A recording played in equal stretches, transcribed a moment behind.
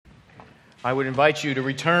I would invite you to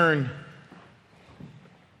return,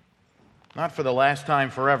 not for the last time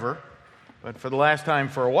forever, but for the last time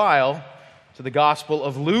for a while, to the Gospel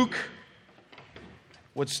of Luke.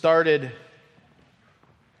 What started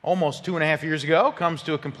almost 2.5 years ago comes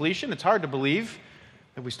to a completion. It's hard to believe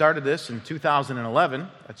that we started this in 2011.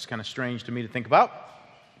 That's kind of strange to me to think about.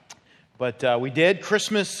 But we did.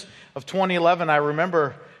 Christmas of 2011, I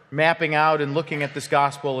remember mapping out and looking at this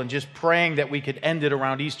gospel and just praying that we could end it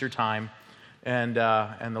around Easter time. And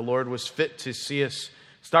the Lord was fit to see us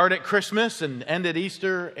start at Christmas and end at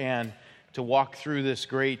Easter and to walk through this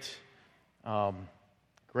great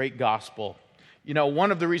gospel. You know,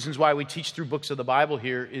 one of the reasons why we teach through books of the Bible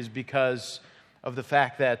here is because of the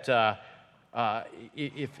fact that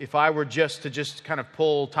if I were just kind of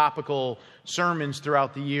pull topical sermons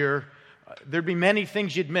throughout the year, there'd be many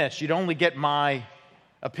things you'd miss. You'd only get my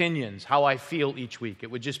opinions, how I feel each week.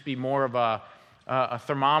 It would just be more of a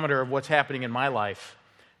thermometer of what's happening in my life.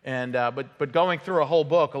 And but going through a whole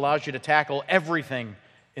book allows you to tackle everything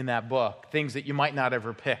in that book, things that you might not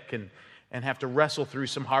ever pick, and have to wrestle through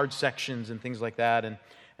some hard sections and things like that.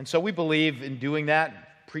 And so we believe in doing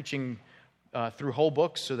that, preaching through whole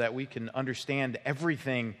books so that we can understand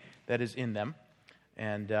everything that is in them.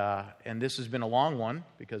 And this has been a long one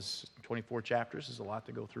because 24 chapters is a lot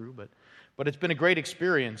to go through, but it's been a great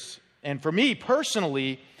experience. And for me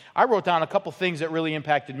personally, I wrote down a couple things that really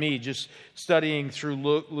impacted me just studying through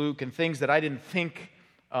Luke and things that I didn't think,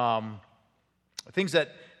 things that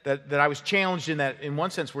I was challenged in that in one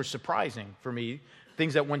sense were surprising for me,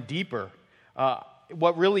 things that went deeper.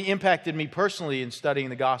 What really impacted me personally in studying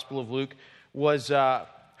the Gospel of Luke was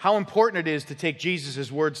how important it is to take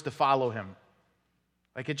Jesus' words to follow him.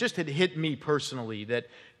 Like it just had hit me personally that,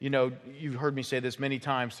 you know, you've heard me say this many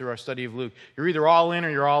times through our study of Luke. You're either all in or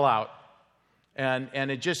you're all out.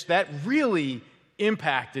 And it just, that really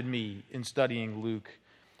impacted me in studying Luke.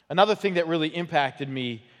 Another thing that really impacted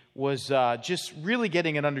me was just really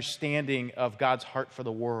getting an understanding of God's heart for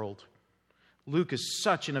the world. Luke is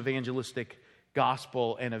such an evangelistic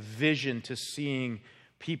gospel and a vision to seeing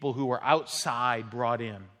people who were outside brought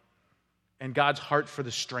in, and God's heart for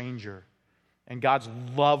the stranger, and God's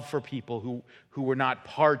love for people who were not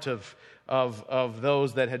part of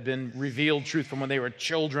those that had been revealed truth from when they were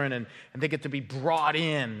children, and they get to be brought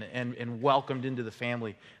in and welcomed into the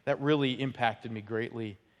family. That really impacted me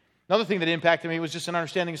greatly. Another thing that impacted me was just an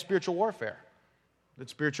understanding of spiritual warfare. That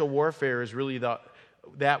spiritual warfare is really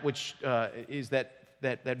that which is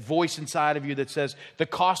that voice inside of you that says, the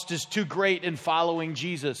cost is too great in following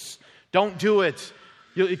Jesus. Don't do it.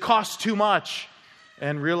 It costs too much.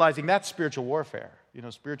 And realizing that's spiritual warfare. You know,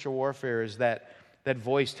 spiritual warfare is that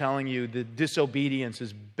voice telling you that disobedience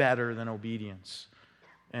is better than obedience.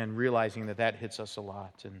 And realizing that hits us a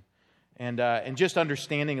lot. And just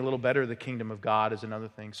understanding a little better the kingdom of God is another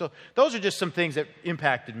thing. So those are just some things that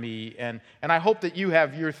impacted me. And I hope that you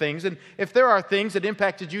have your things. And if there are things that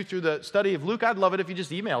impacted you through the study of Luke, I'd love it if you just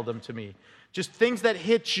emailed them to me. Just things that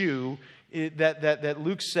hit you that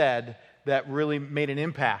Luke said that really made an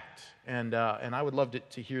impact. And I would love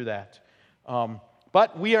to hear that.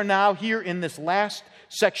 But we are now here in this last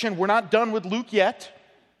section. We're not done with Luke yet.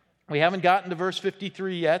 We haven't gotten to verse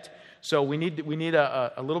 53 yet. So we need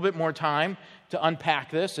a little bit more time to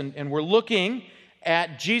unpack this. And we're looking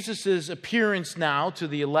at Jesus' appearance now to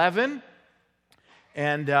the 11.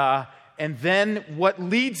 And then what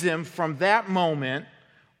leads him from that moment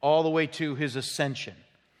all the way to his ascension.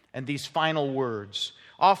 And these final words.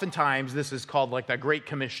 Oftentimes, this is called like the Great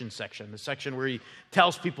Commission section, the section where he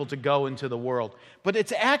tells people to go into the world. But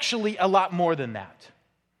it's actually a lot more than that.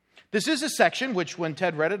 This is a section which, when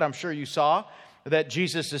Ted read it, I'm sure you saw, that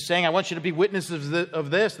Jesus is saying, I want you to be witnesses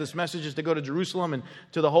of this. This message is to go to Jerusalem and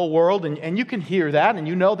to the whole world. And you can hear that, and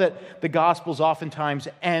you know that the Gospels oftentimes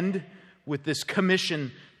end with this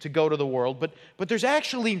commission to go to the world. But there's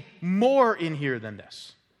actually more in here than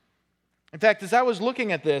this. In fact, as I was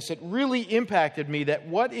looking at this, it really impacted me that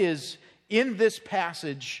what is in this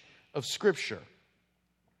passage of Scripture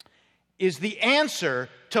is the answer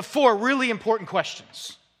to 4 really important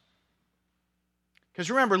questions. Because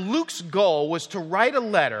remember, Luke's goal was to write a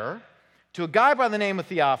letter to a guy by the name of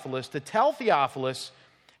Theophilus to tell Theophilus,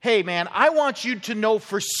 hey man, I want you to know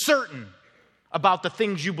for certain about the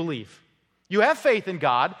things you believe. You have faith in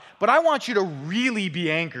God, but I want you to really be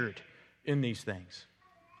anchored in these things.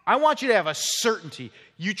 I want you to have a certainty.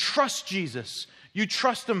 You trust Jesus. You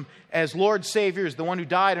trust him as Lord, Savior, as the one who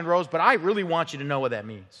died and rose, but I really want you to know what that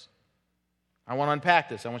means. I want to unpack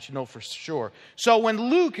this. I want you to know for sure. So when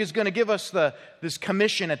Luke is going to give us this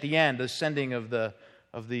commission at the end, the sending of the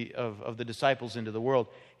disciples into the world,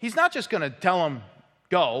 he's not just going to tell them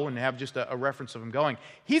go and have just a reference of him going.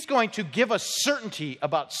 He's going to give us certainty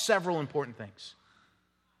about several important things.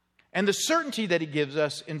 And the certainty that he gives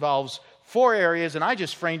us involves 4 areas, and I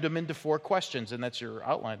just framed them into 4 questions, and that's your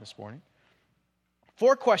outline this morning.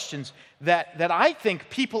 4 questions that I think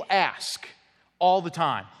people ask all the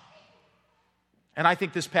time. And I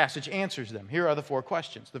think this passage answers them. Here are the 4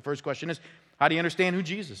 questions. The first question is, how do you understand who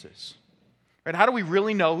Jesus is? Right? How do we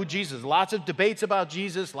really know who Jesus is? Lots of debates about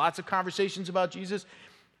Jesus, lots of conversations about Jesus.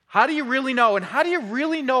 How do you really know? And how do you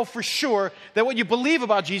really know for sure that what you believe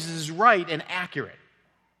about Jesus is right and accurate?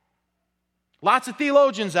 Lots of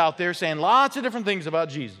theologians out there saying lots of different things about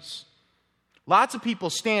Jesus. Lots of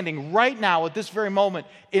people standing right now at this very moment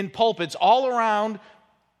in pulpits all around,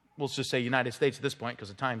 we'll just say United States at this point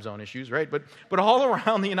because of time zone issues, right? But all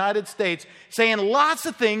around the United States saying lots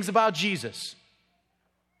of things about Jesus.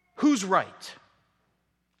 Who's right?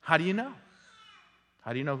 How do you know?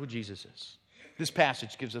 How do you know who Jesus is? This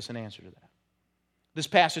passage gives us an answer to that. This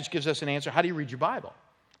passage gives us an answer. How do you read your Bible?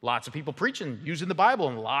 Lots of people preaching, using the Bible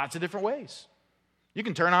in lots of different ways. You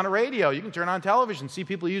can turn on a radio, you can turn on television, see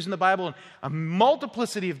people using the Bible in a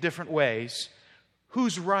multiplicity of different ways.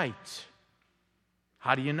 Who's right?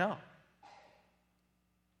 How do you know?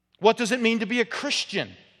 What does it mean to be a Christian?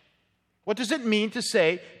 What does it mean to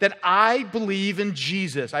say that I believe in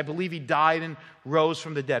Jesus? I believe he died and rose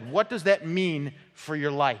from the dead. What does that mean for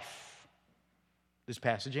your life? This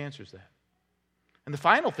passage answers that. And the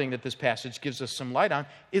final thing that this passage gives us some light on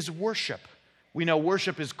is worship. We know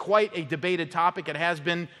worship is quite a debated topic. It has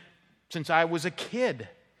been since I was a kid.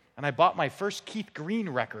 And I bought my first Keith Green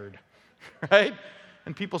record, right?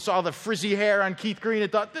 And people saw the frizzy hair on Keith Green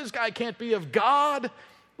and thought, this guy can't be of God.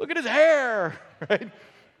 Look at his hair, right?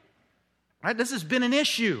 Right? This has been an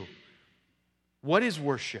issue. What is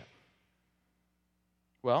worship?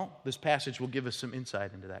 Well, this passage will give us some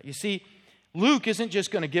insight into that. You see, Luke isn't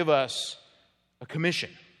just going to give us a commission.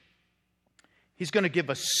 He's going to give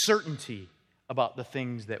us certainty about the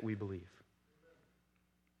things that we believe.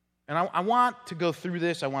 And I want to go through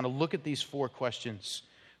this. I want to look at these 4 questions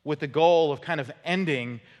with the goal of kind of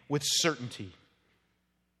ending with certainty.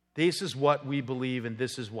 This is what we believe, and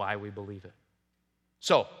this is why we believe it.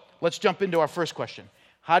 So, let's jump into our first question.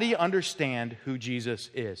 How do you understand who Jesus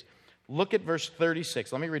is? Look at verse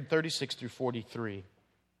 36. Let me read 36 through 43.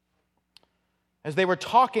 As they were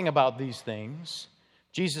talking about these things,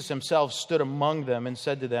 Jesus himself stood among them and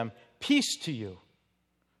said to them, "Peace to you."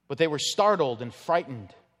 But they were startled and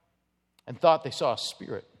frightened and thought they saw a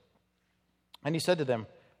spirit. And he said to them,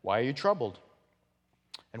 "Why are you troubled?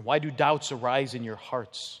 And why do doubts arise in your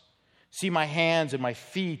hearts? See my hands and my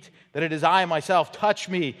feet, that it is I myself. Touch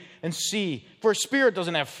me and see. For a spirit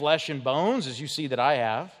doesn't have flesh and bones, as you see that I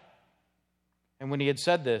have." And when he had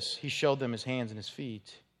said this, he showed them his hands and his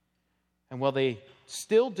feet. And while they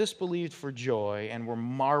still disbelieved for joy and were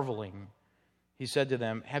marveling, he said to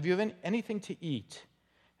them, "Have you anything to eat?"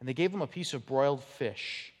 And they gave him a piece of broiled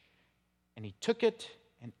fish. And he took it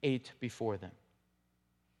and ate before them.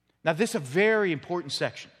 Now, this is a very important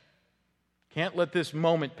section. Can't let this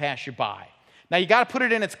moment pass you by. Now, you got to put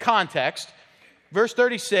it in its context. Verse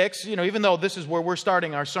 36, even though this is where we're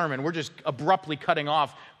starting our sermon, we're just abruptly cutting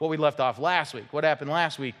off what we left off last week. What happened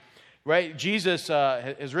last week? Right? Jesus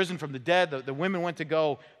has risen from the dead. The women went to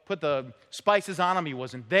go put the spices on him. He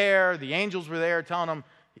wasn't there. The angels were there telling him,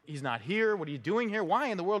 he's not here. What are you doing here? Why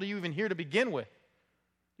in the world are you even here to begin with?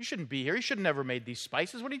 You shouldn't be here. He should have never made these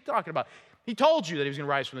spices. What are you talking about? He told you that he was going to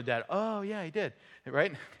rise from the dead. Oh, yeah, he did.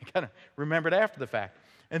 Right? He kind of remembered after the fact.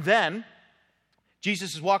 And then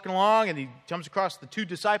Jesus is walking along and he comes across the 2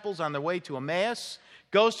 disciples on their way to Emmaus,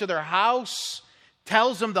 goes to their house,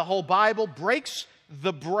 tells them the whole Bible, breaks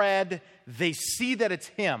the bread. They see that it's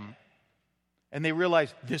him. And they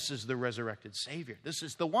realize this is the resurrected Savior. This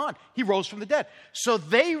is the one. He rose from the dead. So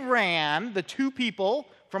they ran, the 2 people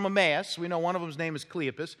from Emmaus. We know one of them's name is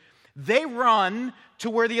Cleopas. They run to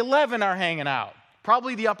where the 11 are hanging out.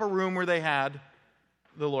 Probably the upper room where they had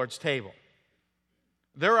the Lord's table.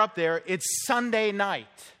 They're up there. It's Sunday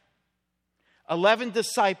night. 11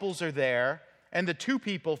 disciples are there. And the 2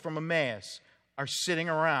 people from Emmaus are sitting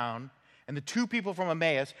around. And the 2 people from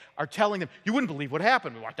Emmaus are telling them, you wouldn't believe what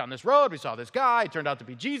happened. We walked down this road. We saw this guy. It turned out to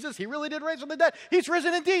be Jesus. He really did rise from the dead. He's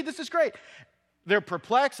risen indeed. This is great. They're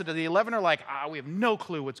perplexed. And the 11 are like, we have no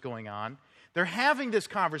clue what's going on. They're having this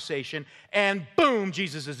conversation. And boom,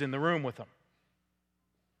 Jesus is in the room with them.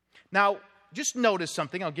 Now, just notice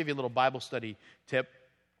something. I'll give you a little Bible study tip.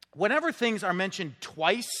 Whenever things are mentioned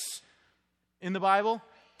twice in the Bible,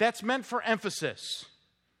 that's meant for emphasis.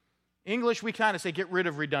 English, we kind of say get rid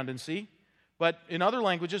of redundancy. But in other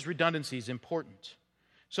languages, redundancy is important.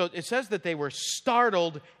 So it says that they were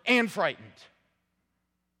startled and frightened.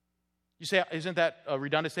 You say, isn't that a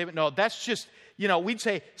redundant statement? No, that's just, we'd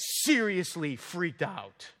say seriously freaked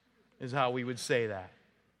out is how we would say that.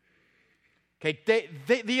 Okay,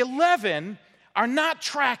 the 11 are not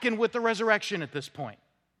tracking with the resurrection at this point.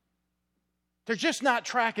 They're just not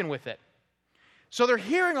tracking with it. So they're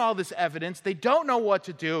hearing all this evidence. They don't know what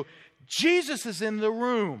to do. Jesus is in the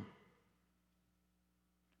room.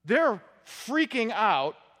 They're freaking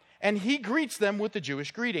out, and he greets them with the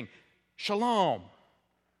Jewish greeting, Shalom.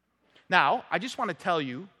 Now, I just want to tell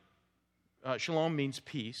you, shalom means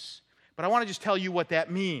peace, but I want to just tell you what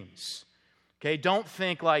that means. Okay, don't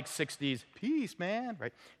think like 60s, peace, man,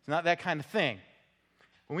 right? It's not that kind of thing.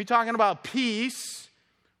 When we're talking about peace,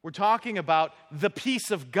 we're talking about the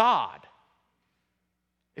peace of God.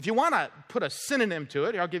 If you want to put a synonym to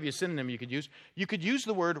it, I'll give you a synonym you could use. You could use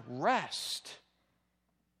the word rest,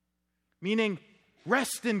 meaning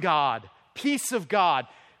rest in God, peace of God.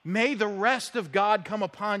 May the rest of God come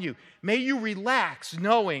upon you. May you relax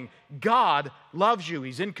knowing God loves you.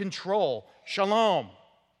 He's in control. Shalom.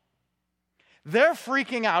 They're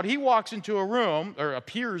freaking out. He walks into a room, or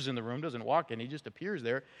appears in the room, doesn't walk in, he just appears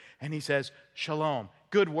there, and he says, Shalom.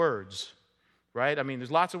 Good words, right? I mean,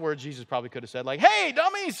 there's lots of words Jesus probably could have said, like, hey,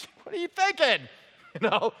 dummies, what are you thinking?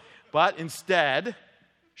 But instead,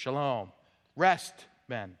 Shalom. Rest,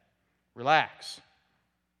 men. Relax.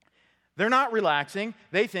 They're not relaxing.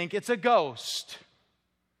 They think it's a ghost.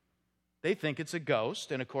 They think it's a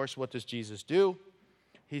ghost. And of course, what does Jesus do?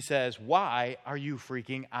 He says, why are you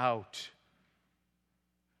freaking out?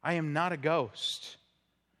 I am not a ghost.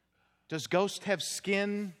 Does ghosts have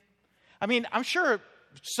skin? I mean, I'm sure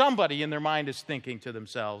somebody in their mind is thinking to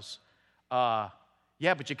themselves, yeah,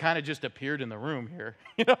 but you kind of just appeared in the room here.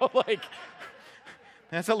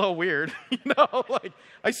 That's a little weird.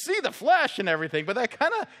 I see the flesh and everything, but that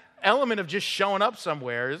kind of element of just showing up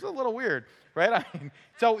somewhere is a little weird, right? I mean,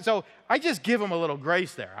 so I just give him a little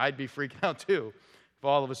grace there. I'd be freaking out too if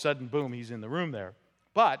all of a sudden, boom, he's in the room there.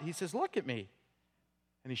 But he says, look at me.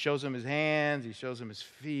 And he shows him his hands, he shows him his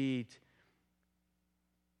feet.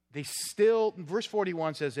 Verse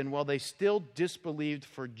 41 says, and while they still disbelieved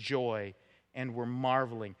for joy and were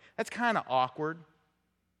marveling. That's kind of awkward.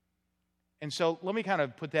 And so let me kind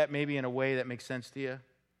of put that maybe in a way that makes sense to you.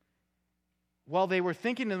 While they were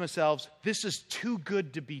thinking to themselves, this is too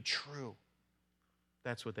good to be true.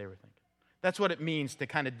 That's what they were thinking. That's what it means to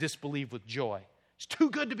kind of disbelieve with joy. It's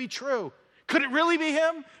too good to be true. Could it really be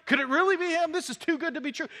him? Could it really be him? This is too good to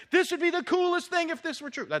be true. This would be the coolest thing if this were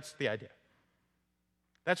true. That's the idea.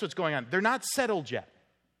 That's what's going on. They're not settled yet.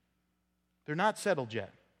 They're not settled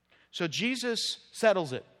yet. So Jesus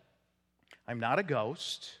settles it. I'm not a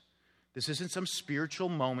ghost. This isn't some spiritual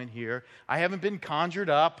moment here. I haven't been conjured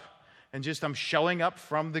up and I'm showing up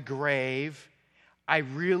from the grave. I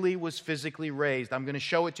really was physically raised. I'm going to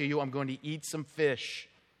show it to you. I'm going to eat some fish,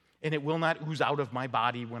 and it will not ooze out of my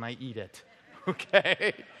body when I eat it.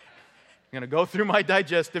 Okay? I'm going to go through my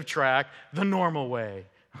digestive tract the normal way.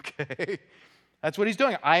 Okay? That's what he's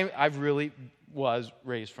doing. I really was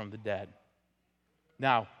raised from the dead.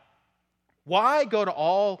 Now, why go to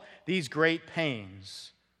all these great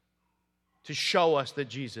pains to show us that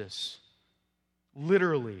Jesus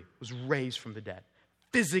literally was raised from the dead,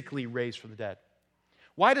 physically raised from the dead?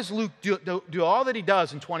 Why does Luke do all that he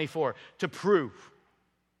does in 24 to prove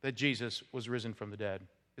that Jesus was risen from the dead?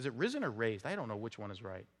 Is it risen or raised? I don't know which one is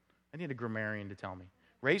right. I need a grammarian to tell me.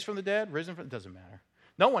 Raised from the dead? Risen from? It doesn't matter.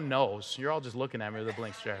 No one knows. You're all just looking at me with a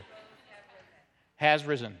blank stare. Has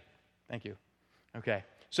risen. Thank you. Okay.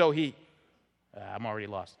 So I'm already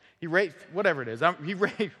lost. He raised, whatever it is.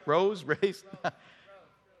 Raised.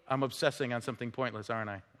 I'm obsessing on something pointless, aren't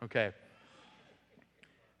I? Okay.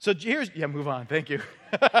 So move on. Thank you.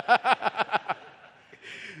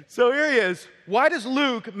 So here he is. Why does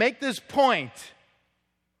Luke make this point?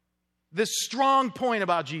 This strong point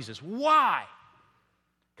about Jesus. Why?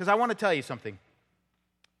 Because I want to tell you something.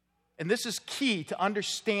 And this is key to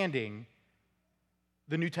understanding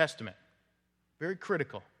the New Testament. Very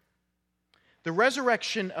critical. The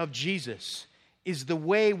resurrection of Jesus is the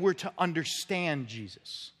way we're to understand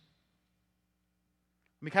Jesus.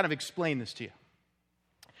 Let me kind of explain this to you.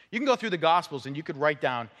 You can go through the Gospels and you could write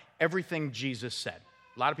down everything Jesus said.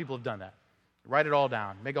 A lot of people have done that. Write it all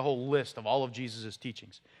down. Make a whole list of all of Jesus'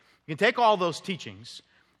 teachings. You can take all those teachings,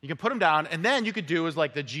 you can put them down, and then you could do as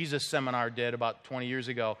like the Jesus seminar did about 20 years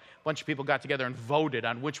ago. A bunch of people got together and voted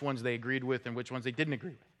on which ones they agreed with and which ones they didn't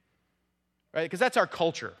agree with. Right? Because that's our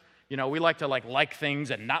culture. We like to like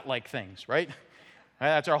things and not like things, right?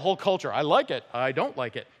 That's our whole culture. I like it. I don't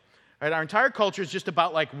like it. Right? Our entire culture is just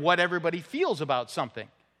about like what everybody feels about something.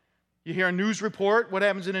 You hear a news report, what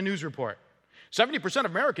happens in a news report? 70%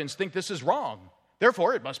 of Americans think this is wrong.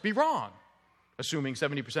 Therefore, it must be wrong. Assuming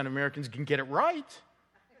 70% of Americans can get it right.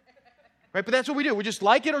 Right? But that's what we do. We just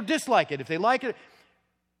like it or dislike it. If they like it.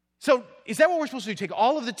 So is that what we're supposed to do? Take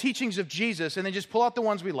all of the teachings of Jesus and then just pull out the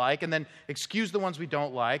ones we like and then excuse the ones we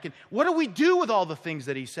don't like? And what do we do with all the things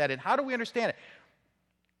that he said? And how do we understand it?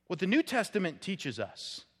 What the New Testament teaches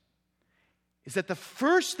us is that the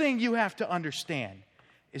first thing you have to understand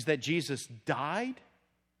is that Jesus died,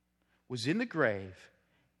 was in the grave,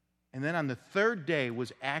 and then on the third day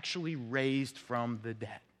was actually raised from the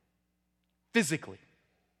dead. Physically.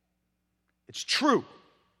 It's true.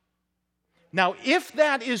 Now, if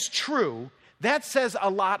that is true, that says a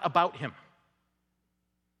lot about him.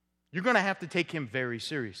 You're going to have to take him very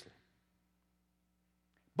seriously.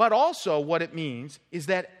 But also what it means is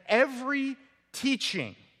that every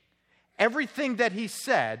teaching, everything that he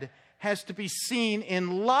said has to be seen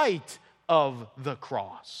in light of the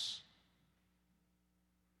cross.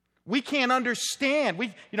 We can't understand.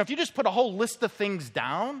 If you just put a whole list of things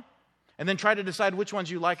down and then try to decide which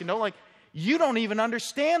ones you like and don't like, you don't even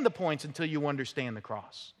understand the points until you understand the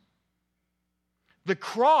cross. The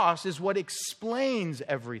cross is what explains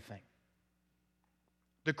everything.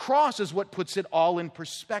 The cross is what puts it all in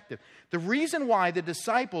perspective. The reason why the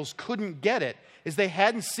disciples couldn't get it is they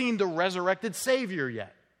hadn't seen the resurrected Savior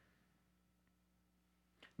yet.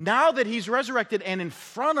 Now that he's resurrected and in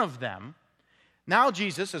front of them, now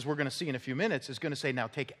Jesus, as we're going to see in a few minutes, is going to say, now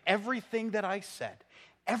take everything that I said,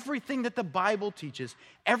 everything that the Bible teaches,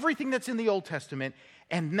 everything that's in the Old Testament,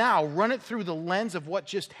 and now run it through the lens of what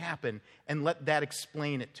just happened and let that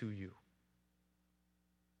explain it to you.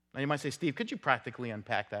 Now you might say, Steve, could you practically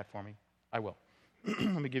unpack that for me? I will. Let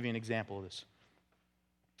me give you an example of this.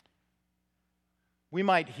 We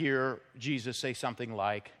might hear Jesus say something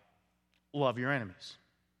like, love your enemies.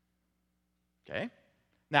 Okay?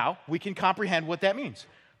 Now, we can comprehend what that means.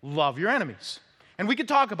 Love your enemies. And we could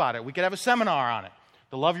talk about it. We could have a seminar on it.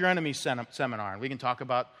 The Love Your Enemies seminar. And we can talk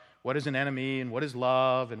about what is an enemy and what is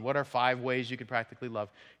love and what are 5 ways you could practically love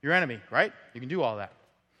your enemy, right? You can do all that.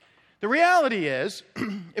 The reality is,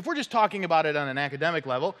 if we're just talking about it on an academic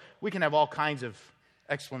level, we can have all kinds of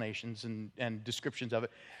explanations and descriptions of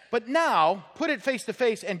it. But now, put it face to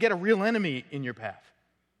face and get a real enemy in your path.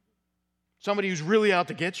 Somebody who's really out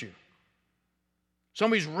to get you.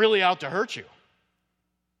 Somebody who's really out to hurt you.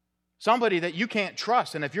 Somebody that you can't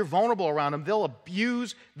trust, and if you're vulnerable around them, they'll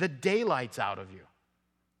abuse the daylights out of you.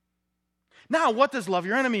 Now, what does love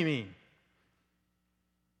your enemy mean?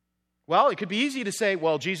 Well, it could be easy to say,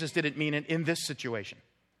 well, Jesus didn't mean it in this situation.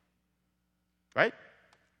 Right?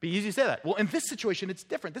 Be easy to say that. Well, in this situation, it's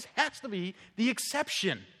different. This has to be the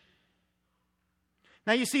exception.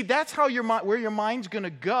 Now, you see, that's how where your mind's going to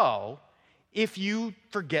go if you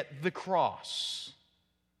forget the cross.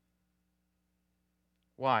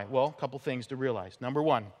 Why? Well, a couple things to realize. Number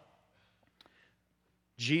one,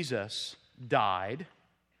 Jesus died,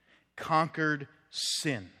 conquered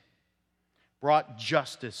sin, brought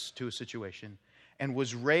justice to a situation, and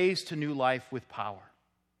was raised to new life with power.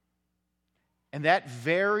 And that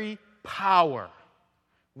very power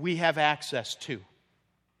we have access to.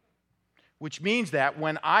 Which means that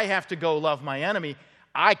when I have to go love my enemy,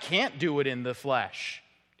 I can't do it in the flesh.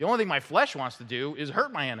 The only thing my flesh wants to do is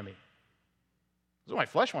hurt my enemy. That's what my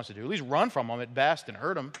flesh wants to do. At least run from them at best and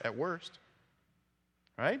hurt them at worst.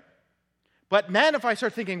 Right? But then if I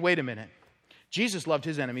start thinking, wait a minute, Jesus loved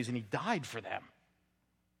his enemies and he died for them.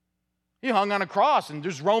 He hung on a cross and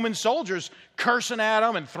there's Roman soldiers cursing at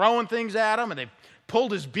him and throwing things at him, and they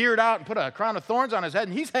pulled his beard out and put a crown of thorns on his head,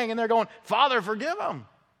 and he's hanging there going, Father, forgive them.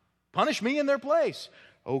 Punish me in their place.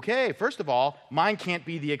 Okay, first of all, mine can't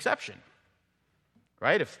be the exception.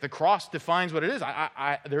 Right? If the cross defines what it is,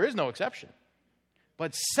 there is no exception.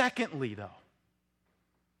 But secondly, though,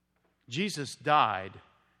 Jesus died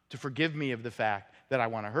to forgive me of the fact that I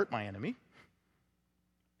want to hurt my enemy.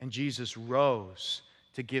 And Jesus rose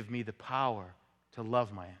to give me the power to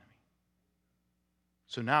love my enemy.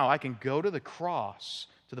 So now I can go to the cross,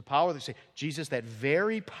 to the power that say, Jesus, that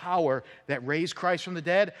very power that raised Christ from the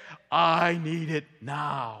dead, I need it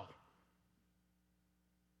now.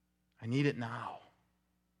 I need it now.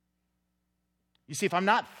 You see, if I'm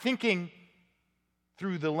not thinking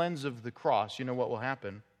through the lens of the cross, you know what will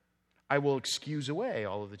happen? I will excuse away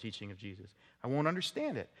all of the teaching of Jesus. I won't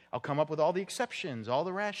understand it. I'll come up with all the exceptions, all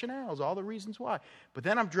the rationales, all the reasons why. But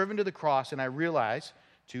then I'm driven to the cross and I realize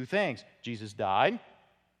 2 things. Jesus died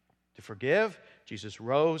to forgive. Jesus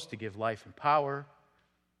rose to give life and power.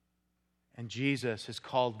 And Jesus has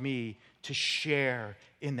called me to share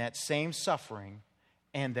in that same suffering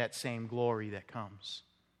and that same glory that comes.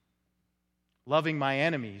 Loving my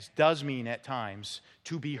enemies does mean at times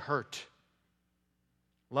to be hurt.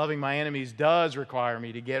 Loving my enemies does require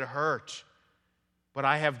me to get hurt. But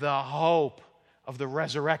I have the hope of the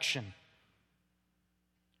resurrection.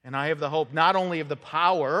 And I have the hope not only of the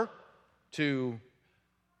power to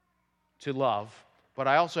love, but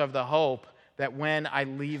I also have the hope that when I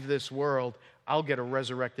leave this world, I'll get a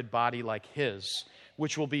resurrected body like His,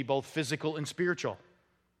 which will be both physical and spiritual.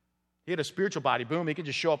 He had a spiritual body, boom, he could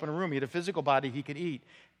just show up in a room. He had a physical body he could eat.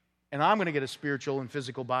 And I'm going to get a spiritual and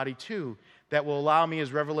physical body too that will allow me,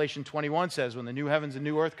 as Revelation 21 says, when the new heavens and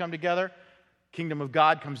new earth come together, kingdom of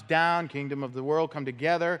God comes down, kingdom of the world come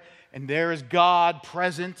together, and there is God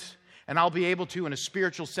present. And I'll be able to, in a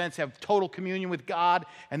spiritual sense, have total communion with God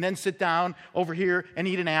and then sit down over here and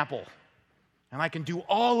eat an apple. And I can do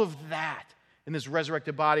all of that in this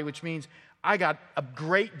resurrected body, which means I got a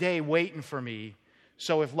great day waiting for me.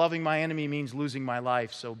 So if loving my enemy means losing my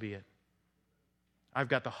life, so be it. I've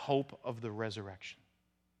got the hope of the resurrection.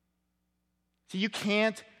 See, you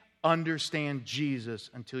can't understand Jesus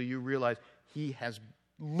until you realize He has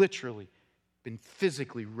literally been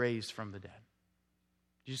physically raised from the dead.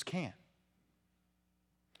 You just can't.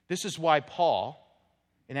 This is why Paul,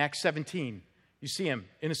 in Acts 17, you see him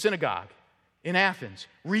in a synagogue in Athens,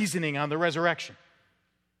 reasoning on the resurrection.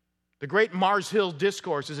 The great Mars Hill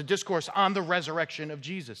discourse is a discourse on the resurrection of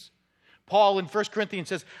Jesus. Paul in 1 Corinthians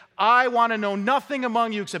says, I want to know nothing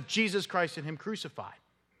among you except Jesus Christ and Him crucified.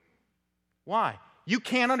 Why? You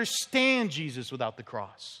can't understand Jesus without the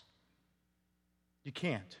cross. You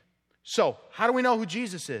can't. So, how do we know who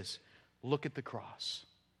Jesus is? Look at the cross.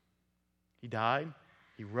 He died.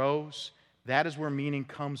 He rose. That is where meaning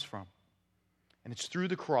comes from. And it's through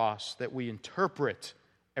the cross that we interpret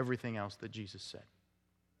everything else that Jesus said.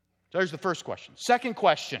 So there's the first question. Second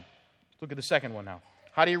question. Let's look at the second one now.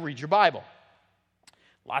 How do you read your Bible?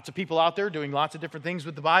 Lots of people out there doing lots of different things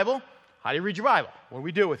with the Bible. How do you read your Bible? What do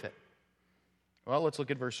we do with it? Well, let's look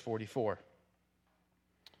at verse 44.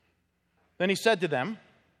 Then He said to them,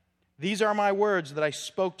 These are my words that I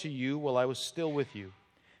spoke to you while I was still with you,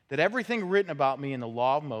 that everything written about me in the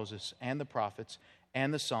law of Moses and the prophets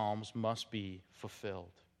and the Psalms must be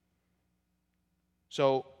fulfilled.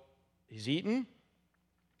 So He's eaten,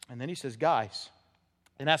 and then He says, guys,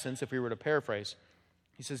 in essence, if we were to paraphrase,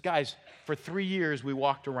 He says, guys, for 3 years we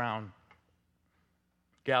walked around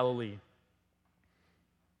Galilee,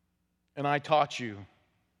 and I taught you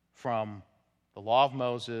from the law of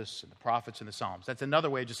Moses and the prophets and the Psalms. That's another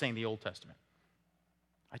way of just saying the Old Testament.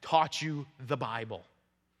 I taught you the Bible.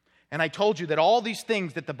 And I told you that all these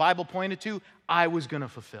things that the Bible pointed to, I was going to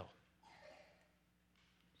fulfill.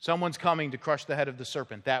 Someone's coming to crush the head of the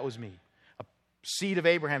serpent. That was me. A seed of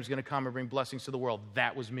Abraham is going to come and bring blessings to the world.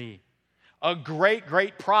 That was me. A great,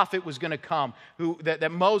 great prophet was going to come that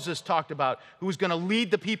Moses talked about, who was going to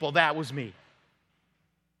lead the people. That was me.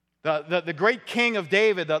 The great king of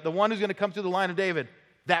David, the one who's going to come through the line of David,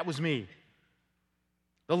 that was me.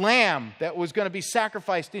 The lamb that was going to be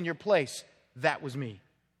sacrificed in your place, that was me.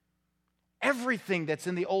 Everything that's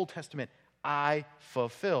in the Old Testament, I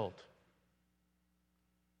fulfilled.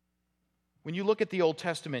 When you look at the Old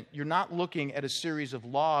Testament, you're not looking at a series of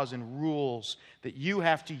laws and rules that you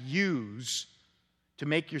have to use to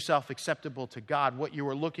make yourself acceptable to God. What you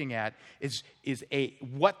are looking at is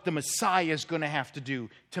what the Messiah is going to have to do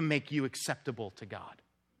to make you acceptable to God.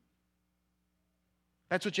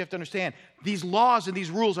 That's what you have to understand. These laws and these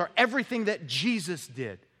rules are everything that Jesus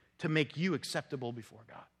did to make you acceptable before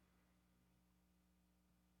God.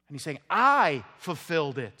 And He's saying, I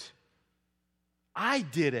fulfilled it. I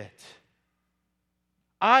did it.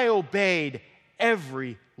 I obeyed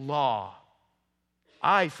every law.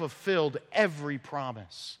 I fulfilled every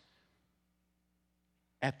promise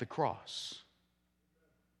at the cross.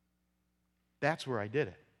 That's where I did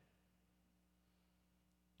it.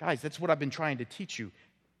 Guys, that's what I've been trying to teach you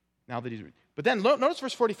now that He's... But then notice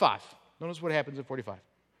verse 45. Notice what happens in 45.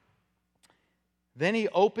 Then He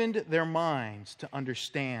opened their minds to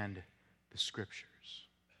understand the Scriptures.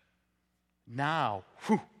 Now,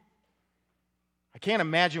 I can't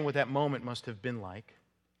imagine what that moment must have been like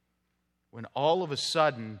when all of a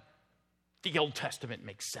sudden the Old Testament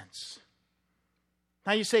makes sense.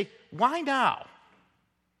 Now you say, why now?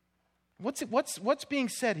 What's being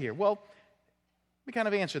said here? Well, we kind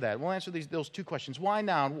of answer that. We'll answer those two questions. Why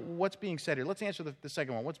now? What's being said here? Let's answer the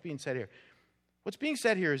second one. What's being said here? What's being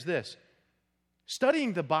said here is this.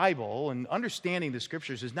 Studying the Bible and understanding the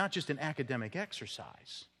Scriptures is not just an academic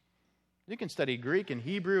exercise. You can study Greek and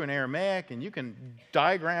Hebrew and Aramaic, and you can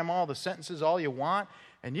diagram all the sentences all you want,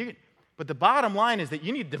 but the bottom line is that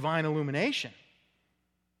you need divine illumination.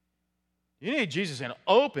 You need Jesus saying,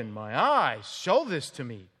 open my eyes, show this to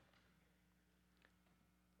me.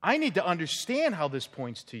 I need to understand how this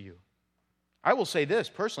points to you. I will say this,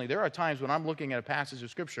 personally, there are times when I'm looking at a passage of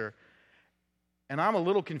Scripture and I'm a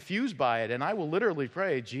little confused by it, and I will literally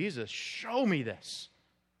pray, Jesus, show me this.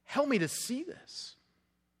 Help me to see this.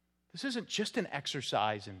 This isn't just an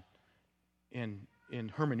exercise in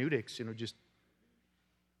hermeneutics, just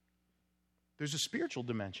there's a spiritual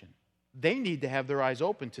dimension. They need to have their eyes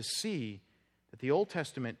open to see that the Old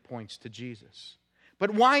Testament points to Jesus.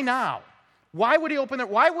 But why now? Why would he open it?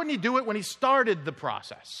 Why wouldn't he do it when he started the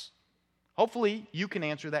process? Hopefully, you can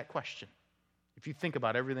answer that question if you think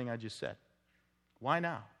about everything I just said. Why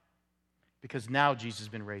now? Because now Jesus has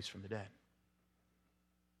been raised from the dead.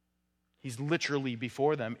 He's literally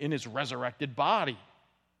before them in his resurrected body.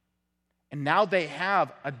 And now they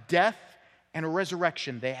have a death and a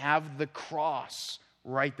resurrection. They have the cross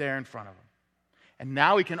right there in front of them. And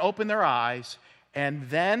now he can open their eyes, and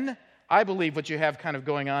then I believe what you have kind of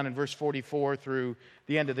going on in verse 44 through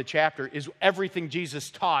the end of the chapter is everything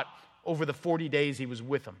Jesus taught over the 40 days he was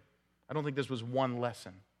with them. I don't think this was one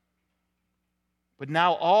lesson. But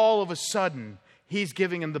now all of a sudden, he's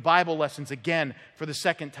giving them the Bible lessons again for the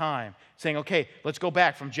second time, saying, okay, let's go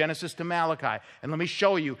back from Genesis to Malachi, and let me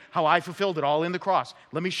show you how I fulfilled it all in the cross.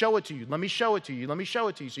 Let me show it to you. Let me show it to you. Let me show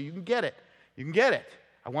it to you so you can get it. You can get it.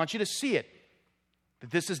 I want you to see it.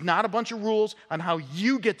 That this is not a bunch of rules on how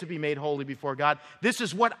you get to be made holy before God. This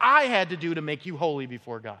is what I had to do to make you holy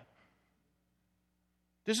before God.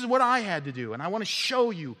 This is what I had to do, and I want to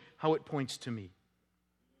show you how it points to me.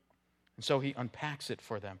 And so he unpacks it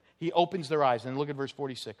for them. He opens their eyes. And look at verse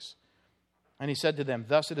 46. And he said to them,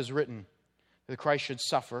 thus it is written, that Christ should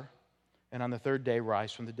suffer, and on the third day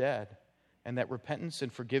rise from the dead, and that repentance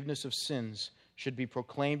and forgiveness of sins should be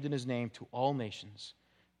proclaimed in his name to all nations,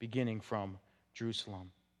 beginning from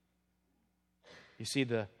Jerusalem. You see,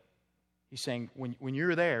 he's saying, when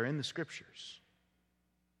you're there in the Scriptures,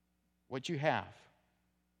 what you have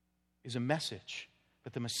is a message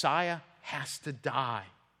that the Messiah has to die.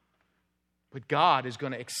 But God is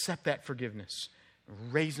going to accept that forgiveness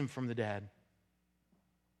and raise him from the dead.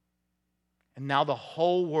 And now the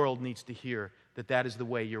whole world needs to hear that that is the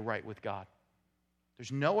way you're right with God.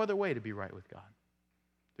 There's no other way to be right with God.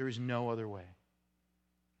 There is no other way.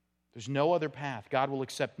 There's no other path. God will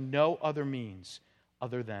accept no other means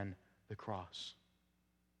other than the cross.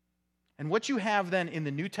 And what you have then in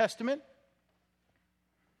the New Testament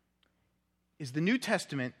is the New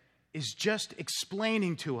Testament is just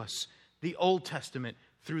explaining to us the Old Testament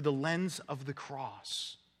through the lens of the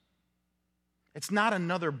cross. It's not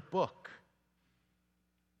another book.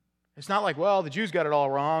 It's not like, well, the Jews got it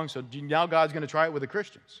all wrong, so now God's going to try it with the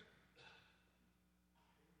Christians.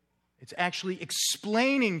 It's actually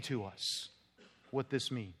explaining to us what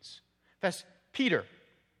this means. That's Peter.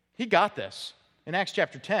 He got this. In Acts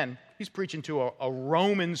chapter 10, he's preaching to a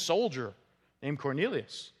Roman soldier named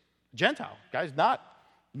Cornelius, a Gentile. Guy's not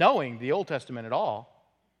knowing the Old Testament at all.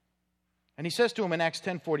 And he says to him in Acts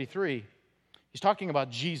 10:43, he's talking about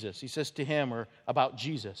Jesus. He says to him, or about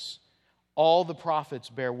Jesus, all the prophets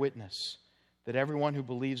bear witness that everyone who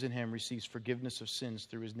believes in him receives forgiveness of sins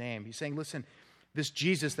through his name. He's saying, listen, this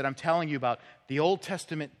Jesus that I'm telling you about, the Old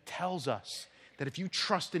Testament tells us that if you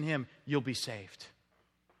trust in him, you'll be saved.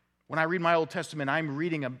 When I read my Old Testament, I'm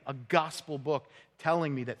reading a gospel book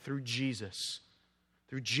telling me that through Jesus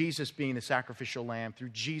being the sacrificial lamb, through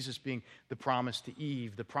Jesus being the promise to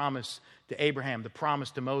Eve, the promise to Abraham, the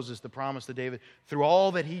promise to Moses, the promise to David, through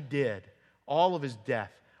all that he did, all of his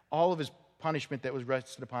death, all of his punishment that was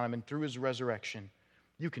rested upon him, and through his resurrection,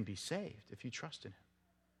 you can be saved if you trust in him.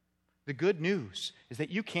 The good news is that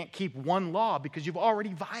you can't keep one law because you've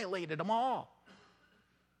already violated them all.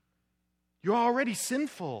 You're already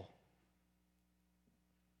sinful.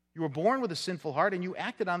 You were born with a sinful heart, and you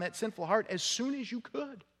acted on that sinful heart as soon as you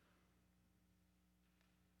could.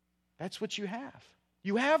 That's what you have.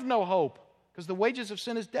 You have no hope because the wages of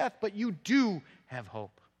sin is death, but you do have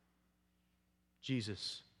hope.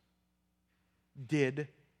 Jesus did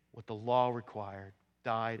what the law required,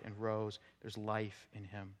 died and rose. There's life in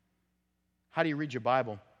him. How do you read your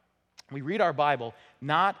Bible? We read our Bible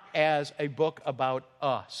not as a book about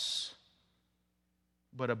us,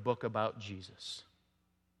 but a book about Jesus.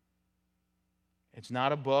 It's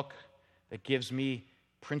not a book that gives me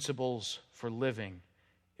principles for living.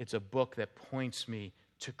 It's a book that points me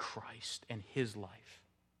to Christ and his life,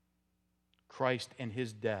 Christ and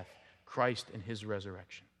his death, Christ and his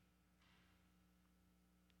resurrection,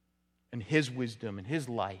 and his wisdom and his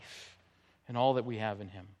life and all that we have in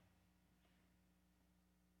him.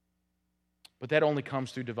 But that only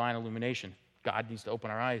comes through divine illumination. God needs to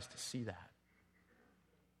open our eyes to see that.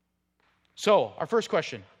 So, our first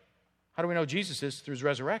question, how do we know Jesus is? Through his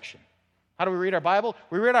resurrection. How do we read our Bible?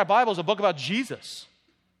 We read our Bible as a book about Jesus.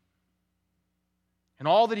 And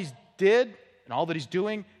all that he did, and all that he's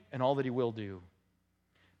doing, and all that he will do.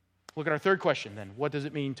 Look at our third question then. What does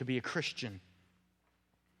it mean to be a Christian?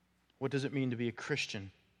 What does it mean to be a Christian?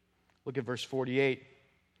 Look at verse 48.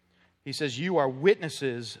 He says, you are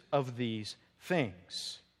witnesses of these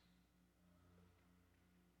things.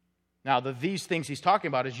 Now, these things he's talking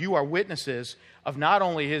about is you are witnesses of not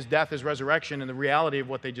only his death, his resurrection, and the reality of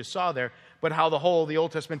what they just saw there, but how the whole of the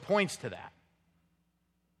Old Testament points to that.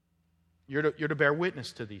 You're to bear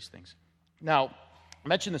witness to these things. Now, I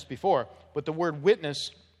mentioned this before, but the word witness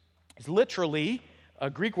is literally a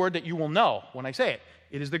Greek word that you will know when I say it.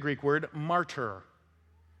 It is the Greek word martyr.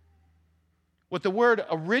 What the word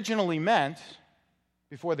originally meant,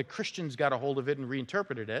 before the Christians got a hold of it and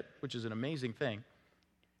reinterpreted it, which is an amazing thing,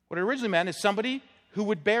 what it originally meant is somebody who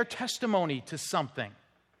would bear testimony to something.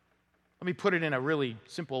 Let me put it in a really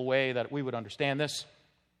simple way that we would understand this.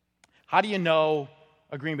 How do you know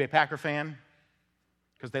a Green Bay Packer fan?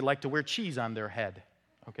 Because they like to wear cheese on their head,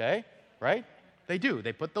 okay? Right? They do.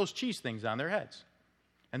 They put those cheese things on their heads.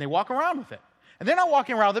 And they walk around with it. And they're not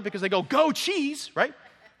walking around with it because they go cheese, right?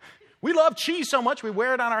 We love cheese so much, we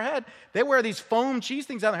wear it on our head. They wear these foam cheese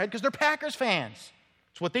things on their head because they're Packers fans.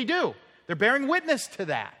 It's what they do. They're bearing witness to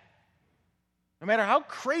that. No matter how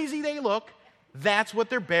crazy they look, that's what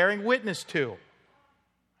they're bearing witness to.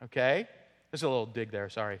 Okay? There's a little dig there,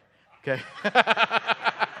 sorry. Okay? It's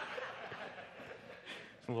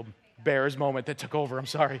a little Bears moment that took over, I'm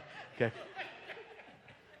sorry. Okay.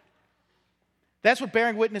 That's what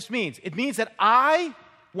bearing witness means. It means that I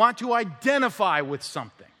want to identify with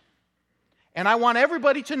something. And I want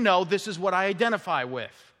everybody to know this is what I identify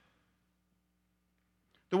with.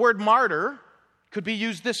 The word martyr could be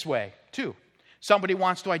used this way, too. Somebody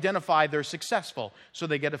wants to identify they're successful, so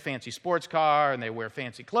they get a fancy sports car, and they wear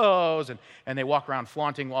fancy clothes, and they walk around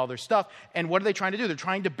flaunting all their stuff. And what are they trying to do? They're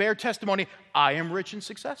trying to bear testimony, I am rich and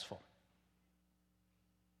successful.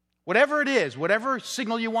 Whatever it is, whatever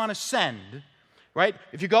signal you want to send, right?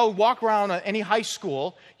 If you go walk around any high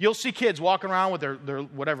school, you'll see kids walking around with their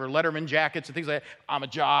whatever, Letterman jackets and things like that. I'm a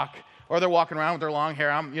jock. Or they're walking around with their long hair.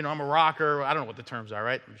 I'm a rocker. I don't know what the terms are,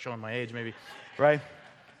 right? I'm showing my age maybe, right?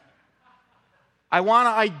 I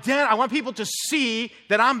want people to see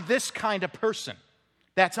that I'm this kind of person.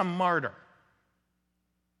 That's a martyr.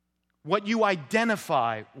 What you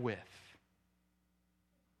identify with.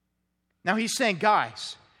 Now he's saying,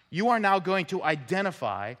 guys, you are now going to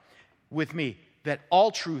identify with me that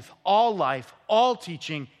all truth, all life, all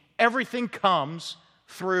teaching, everything comes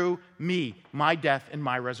through me, my death and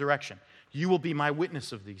my resurrection. You will be my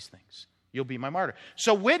witness of these things. You'll be my martyr.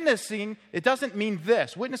 So witnessing, it doesn't mean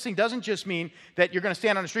this. Witnessing doesn't just mean that you're going to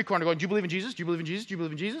stand on a street corner going, do you believe in Jesus? Do you believe in Jesus? Do you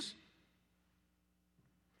believe in Jesus?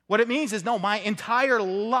 What it means is, no, my entire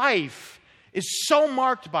life is so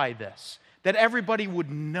marked by this that everybody would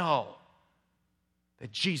know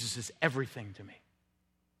that Jesus is everything to me.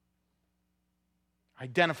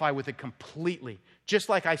 Identify with it completely. Just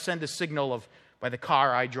like I send a signal of by the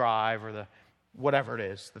car I drive or the whatever it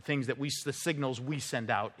is, the signals we send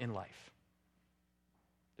out in life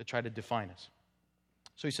that try to define us.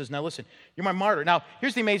 So he says, now listen, you're my martyr. Now,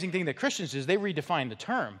 here's the amazing thing that Christians do is they redefine the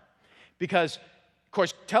term. Because, of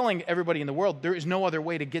course, telling everybody in the world there is no other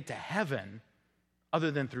way to get to heaven other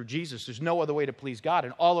than through Jesus. There's no other way to please God,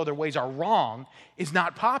 and all other ways are wrong is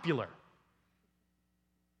not popular.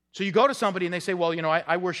 So you go to somebody and they say, well,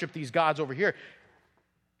 I worship these gods over here.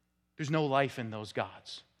 There's no life in those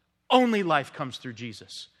gods. Only life comes through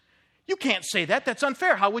Jesus. You can't say that. That's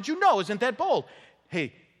unfair. How would you know? Isn't that bold?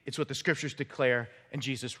 Hey, it's what the scriptures declare, and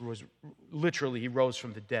Jesus he rose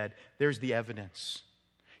from the dead. There's the evidence.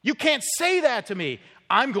 You can't say that to me.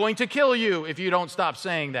 I'm going to kill you if you don't stop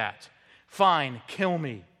saying that. Fine, kill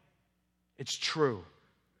me. It's true.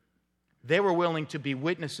 They were willing to be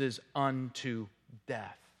witnesses unto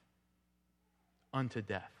death. Unto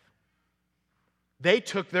death. They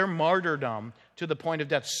took their martyrdom to the point of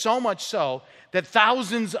death, so much so that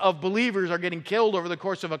thousands of believers are getting killed over the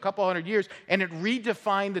course of a couple hundred years, and it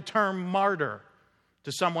redefined the term martyr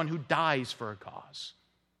to someone who dies for a cause,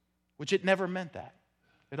 which it never meant that.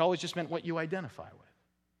 It always just meant what you identify with.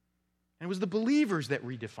 And it was the believers that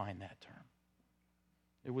redefined that term.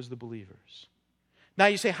 It was the believers. Now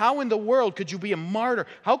you say, how in the world could you be a martyr?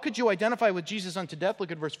 How could you identify with Jesus unto death?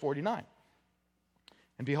 Look at verse 49.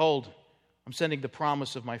 And behold, I'm sending the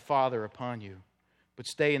promise of my Father upon you, but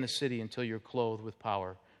stay in the city until you're clothed with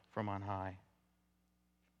power from on high.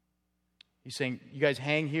 He's saying, you guys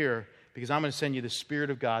hang here because I'm going to send you the Spirit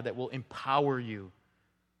of God that will empower you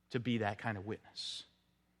to be that kind of witness.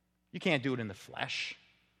 You can't do it in the flesh.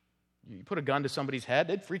 You put a gun to somebody's head,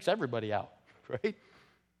 it freaks everybody out, right?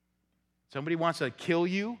 Somebody wants to kill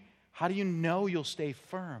you. How do you know you'll stay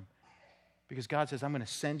firm? Because God says, I'm going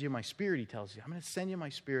to send you my Spirit, he tells you. I'm going to send you my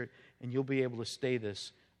Spirit, and you'll be able to stay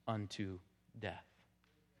this unto death.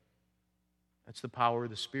 That's the power of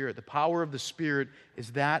the Spirit. The power of the Spirit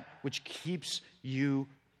is that which keeps you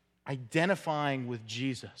identifying with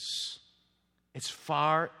Jesus as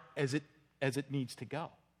far as it needs to go,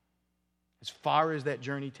 as far as that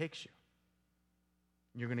journey takes you.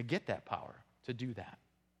 You're going to get that power to do that.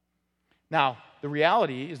 Now, the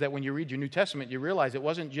reality is that when you read your New Testament, you realize it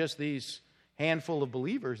wasn't just these handful of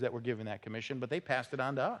believers that were given that commission, but they passed it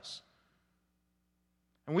on to us.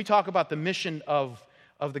 And we talk about the mission of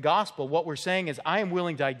the gospel. What we're saying is, I am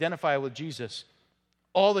willing to identify with Jesus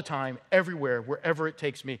all the time, everywhere, wherever it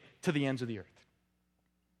takes me, to the ends of the earth.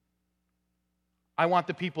 I want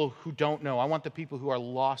the people who don't know, I want the people who are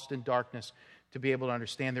lost in darkness to be able to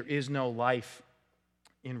understand there is no life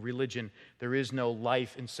in religion. There is no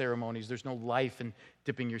life in ceremonies. There's no life in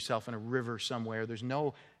dipping yourself in a river somewhere. There's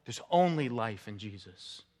only life in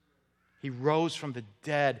Jesus. He rose from the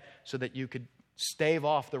dead so that you could stave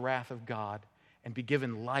off the wrath of God and be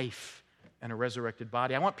given life and a resurrected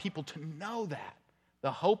body. I want people to know that.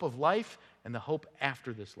 The hope of life and the hope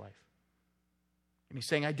after this life. And he's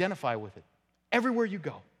saying, identify with it. Everywhere you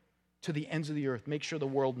go, to the ends of the earth. Make sure the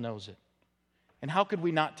world knows it. And how could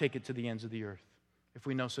we not take it to the ends of the earth if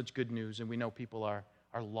we know such good news and we know people are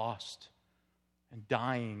lost and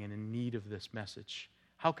dying and in need of this message?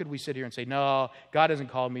 How could we sit here and say, no, God hasn't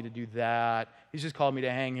called me to do that. He's just called me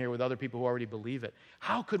to hang here with other people who already believe it.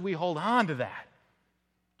 How could we hold on to that?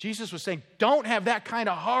 Jesus was saying, don't have that kind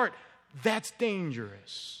of heart. That's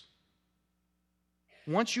dangerous.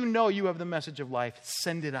 Once you know you have the message of life,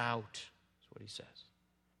 send it out. That's what he says.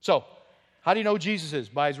 So, how do you know who Jesus is?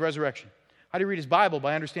 By his resurrection. How do you read his Bible?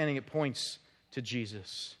 By understanding it points to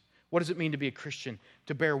Jesus. What does it mean to be a Christian?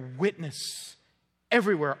 To bear witness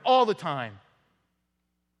everywhere, all the time,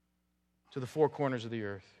 to the four corners of the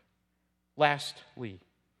earth. Lastly,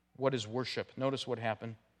 what is worship? Notice what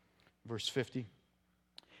happened. Verse 50.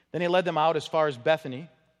 Then he led them out as far as Bethany.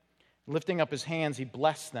 Lifting up his hands, he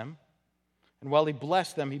blessed them. And while he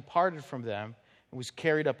blessed them, he parted from them and was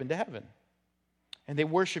carried up into heaven. And they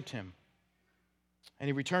worshiped him. And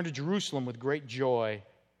he returned to Jerusalem with great joy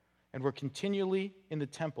and were continually in the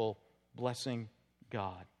temple blessing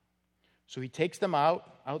God. So he takes them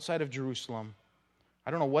outside of Jerusalem.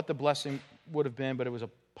 I don't know what the blessing would have been, but it was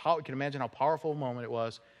you can imagine how powerful a moment it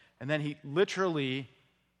was. And then he literally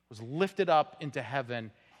was lifted up into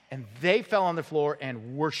heaven, and they fell on the floor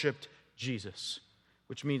and worshiped Jesus,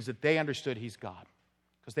 which means that they understood he's God,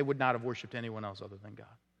 because they would not have worshiped anyone else other than God.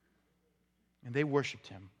 And they worshiped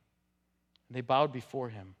him. And they bowed before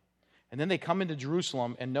him. And then they come into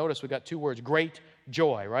Jerusalem, and notice we got two words, great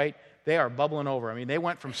joy, right? They are bubbling over. I mean, they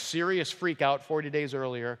went from serious freak out 40 days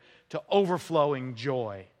earlier to overflowing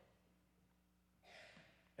joy.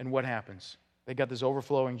 And what happens? They got this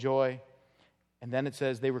overflowing joy, and then it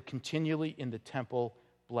says they were continually in the temple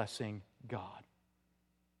blessing God.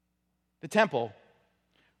 The temple,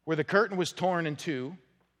 where the curtain was torn in two,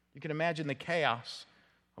 you can imagine the chaos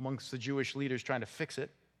amongst the Jewish leaders trying to fix it,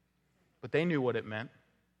 but they knew what it meant.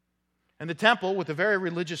 And the temple with the very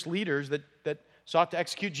religious leaders that sought to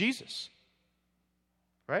execute Jesus.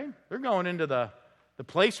 Right? They're going into the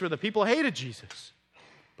place where the people hated Jesus.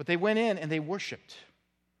 But they went in and they worshiped.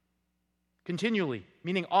 Continually,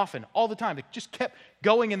 meaning often, all the time. They just kept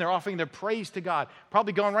going in there, offering their praise to God.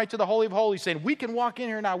 Probably going right to the Holy of Holies, saying, we can walk in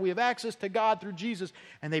here now. We have access to God through Jesus.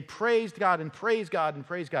 And they praised God and praised God and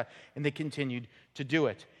praised God. And they continued to do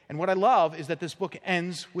it. And what I love is that this book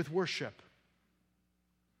ends with worship.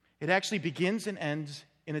 It actually begins and ends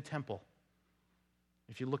in a temple.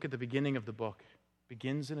 If you look at the beginning of the book, it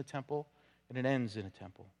begins in a temple and it ends in a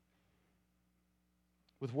temple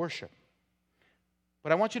with worship.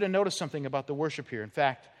 But I want you to notice something about the worship here. In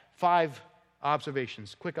fact, 5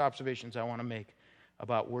 observations, quick observations I want to make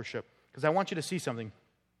about worship, because I want you to see something.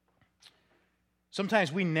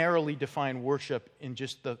 Sometimes we narrowly define worship in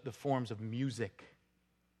just the forms of music.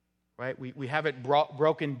 Right? We have it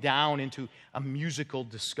broken down into a musical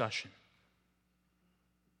discussion.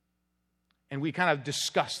 And we kind of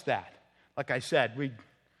discuss that. Like I said,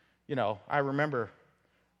 I remember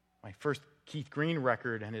my first Keith Green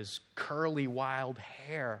record and his curly, wild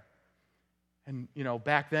hair. And,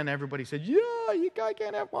 back then everybody said, yeah, you guy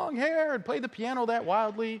can't have long hair and play the piano that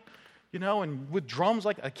wildly, and with drums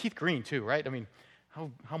like Keith Green too, right? I mean,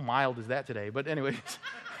 how mild is that today? But anyways,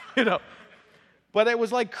 But it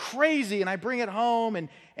was like crazy, and I bring it home, and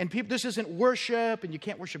and people, this isn't worship, and you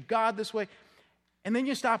can't worship God this way. And then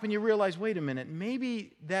you stop and you realize, wait a minute,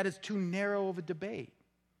 maybe that is too narrow of a debate.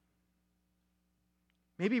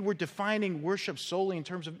 Maybe we're defining worship solely in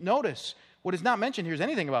terms of, notice, what is not mentioned here is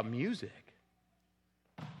anything about music.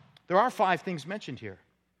 There are 5 things mentioned here.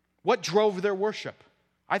 What drove their worship?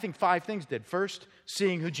 I think 5 things did. First,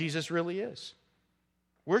 seeing who Jesus really is.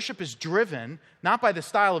 Worship is driven not by the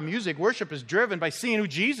style of music. Worship is driven by seeing who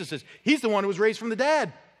Jesus is. He's the one who was raised from the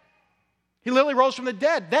dead. He literally rose from the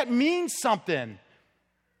dead. That means something.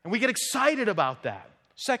 And we get excited about that.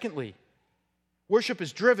 Secondly, worship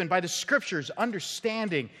is driven by the Scriptures,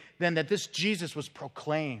 understanding then that this Jesus was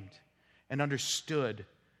proclaimed and understood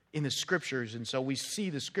in the Scriptures. And so we see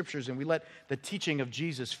the Scriptures and we let the teaching of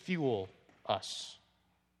Jesus fuel us.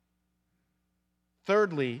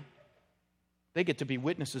 Thirdly, they get to be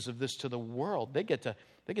witnesses of this to the world. They get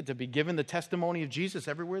to be given the testimony of Jesus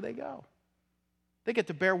everywhere they go. They get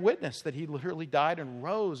to bear witness that he literally died and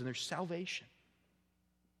rose, and there's salvation.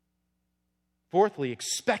 Fourthly,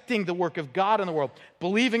 expecting the work of God in the world,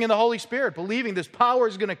 believing in the Holy Spirit, believing this power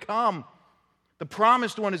is going to come. The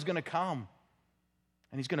promised one is going to come.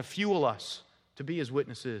 And he's going to fuel us to be his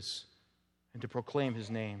witnesses and to proclaim his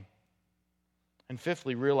name. And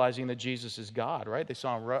fifthly, realizing that Jesus is God, right? They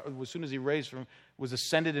saw him as soon as he was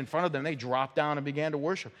ascended in front of them, they dropped down and began to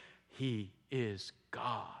worship. He is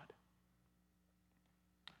God.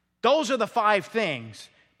 Those are the 5 things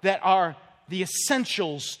that are the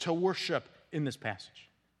essentials to worship in this passage.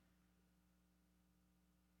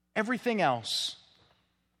 Everything else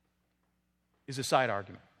is a side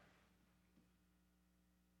argument.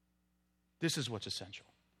 This is what's essential.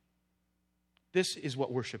 This is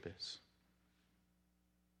what worship is.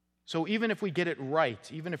 So even if we get it right,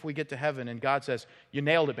 even if we get to heaven and God says, you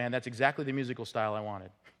nailed it, man, that's exactly the musical style I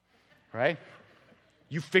wanted, right?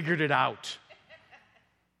 You figured it out.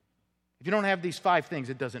 If you don't have these 5 things,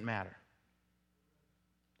 it doesn't matter.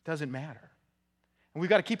 It doesn't matter. And we've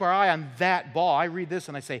got to keep our eye on that ball. I read this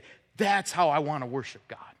and I say, that's how I want to worship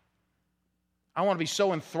God. I want to be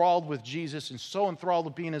so enthralled with Jesus and so enthralled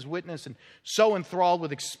with being his witness and so enthralled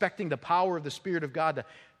with expecting the power of the Spirit of God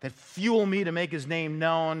that fuel me to make his name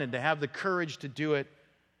known and to have the courage to do it,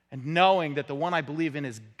 and knowing that the one I believe in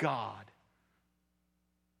is God.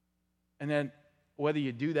 And then whether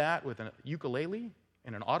you do that with a ukulele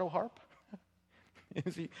and an auto harp,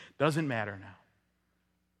 doesn't matter now.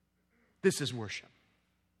 This is worship.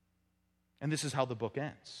 And this is how the book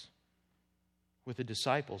ends, with the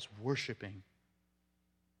disciples worshiping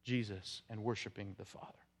Jesus and worshiping the Father.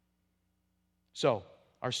 So,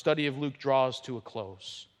 our study of Luke draws to a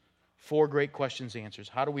close. 4 great questions answers.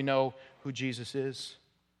 How do we know who Jesus is?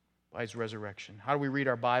 By his resurrection. How do we read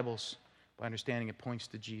our Bibles? By understanding it points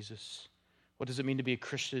to Jesus. What does it mean to be a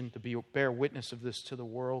Christian, to bear witness of this to the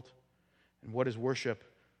world? And what is worship?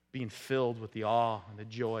 Being filled with the awe and the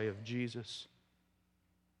joy of Jesus.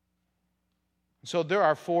 So there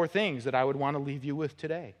are 4 things that I would want to leave you with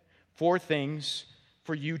today. 4 things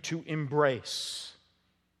for you to embrace.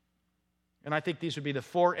 And I think these would be the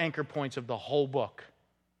 4 anchor points of the whole book.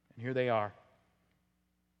 And here they are.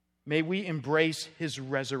 May we embrace his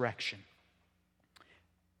resurrection.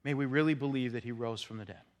 May we really believe that he rose from the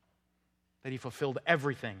dead, that he fulfilled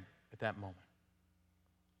everything at that moment.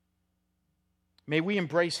 May we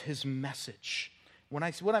embrace his message.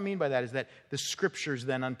 What I mean by that is that the Scriptures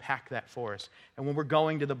then unpack that for us. And when we're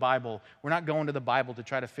going to the Bible, we're not going to the Bible to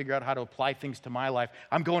try to figure out how to apply things to my life.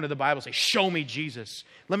 I'm going to the Bible to say, show me Jesus.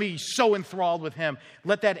 Let me be so enthralled with him.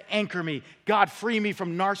 Let that anchor me. God, free me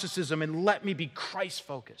from narcissism and let me be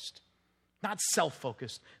Christ-focused, not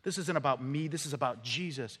self-focused. This isn't about me. This is about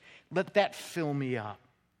Jesus. Let that fill me up.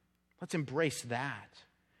 Let's embrace that.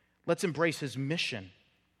 Let's embrace his mission,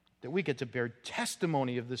 that we get to bear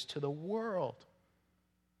testimony of this to the world.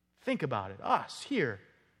 Think about it. Us here,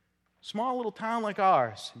 small little town like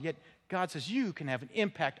ours, and yet God says you can have an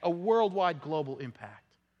impact, a worldwide global impact,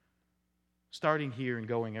 starting here and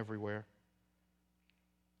going everywhere.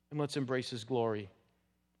 And let's embrace his glory.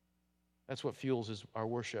 That's what fuels our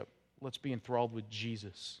worship. Let's be enthralled with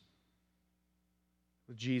Jesus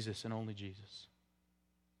and only Jesus.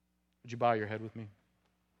 Would you bow your head with me?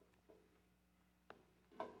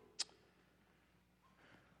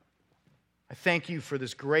 I thank you for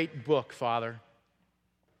this great book, Father.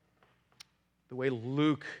 The way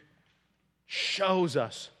Luke shows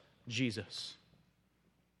us Jesus.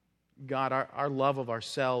 God, our love of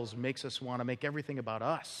ourselves makes us want to make everything about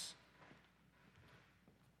us.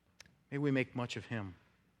 May we make much of him.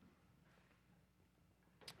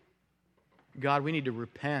 God, we need to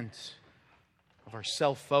repent of our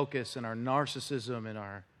self-focus and our narcissism and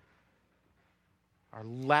our our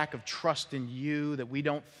lack of trust in you, that we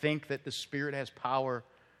don't think that the Spirit has power,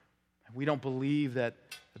 and we don't believe that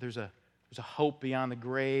there's a hope beyond the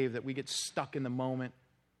grave, that we get stuck in the moment,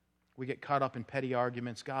 we get caught up in petty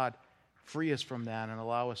arguments. God, free us from that and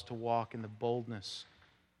allow us to walk in the boldness.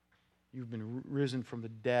 You've been risen from the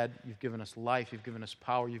dead. You've given us life. You've given us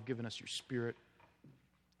power. You've given us your Spirit.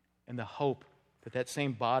 And the hope that that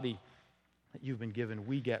same body that you've been given,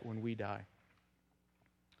 we get when we die.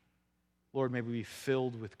 Lord, may we be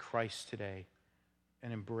filled with Christ today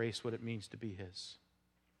and embrace what it means to be His.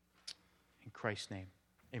 In Christ's name,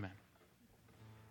 amen.